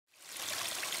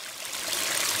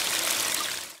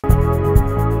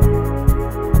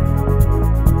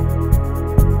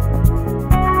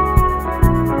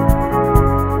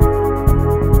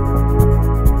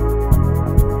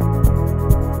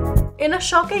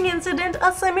shocking incident,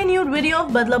 a semi-nude video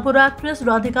of Badlapur actress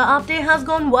Radhika Apte has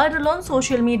gone viral on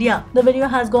social media. The video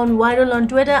has gone viral on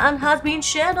Twitter and has been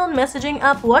shared on messaging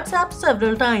app WhatsApp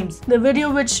several times. The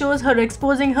video, which shows her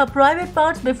exposing her private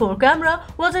parts before camera,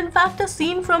 was in fact a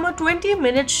scene from a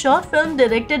 20-minute short film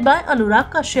directed by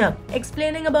Anurag Kashyap.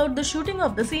 Explaining about the shooting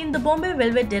of the scene, the Bombay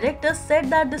Velvet director said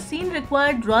that the scene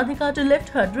required Radhika to lift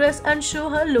her dress and show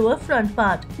her lower front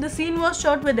part. The scene was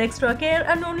shot with extra care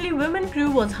and only women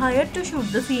crew was hired to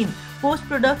shoot the scene.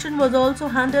 Post-production was also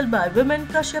handled by women,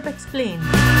 Kashyap explained.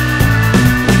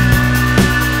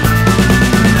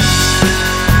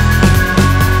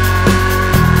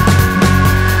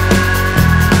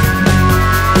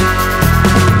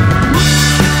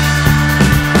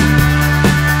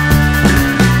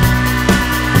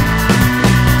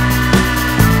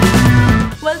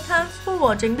 Well, thanks for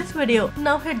watching this video.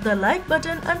 Now hit the like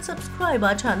button and subscribe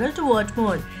our channel to watch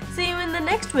more. See you in the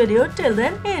next video. Till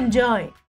then, enjoy.